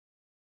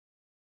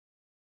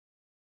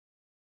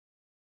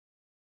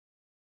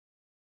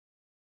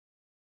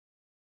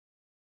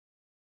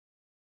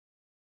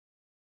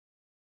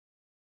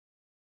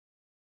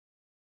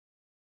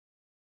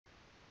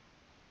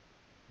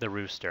The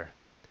rooster.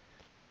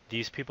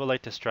 These people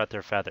like to strut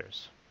their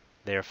feathers.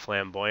 They are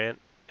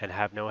flamboyant and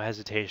have no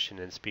hesitation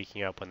in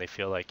speaking up when they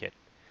feel like it.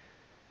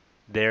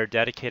 They are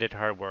dedicated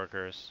hard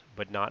workers,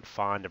 but not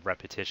fond of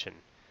repetition.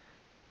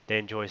 They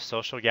enjoy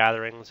social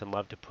gatherings and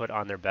love to put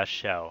on their best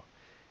show,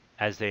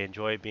 as they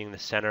enjoy being the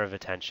center of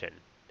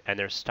attention, and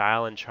their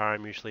style and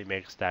charm usually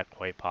makes that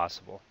quite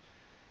possible.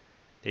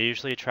 They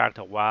usually attract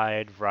a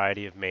wide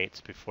variety of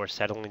mates before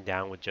settling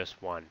down with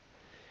just one,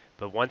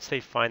 but once they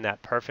find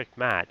that perfect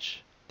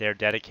match, they are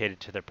dedicated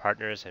to their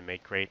partners and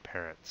make great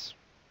parents.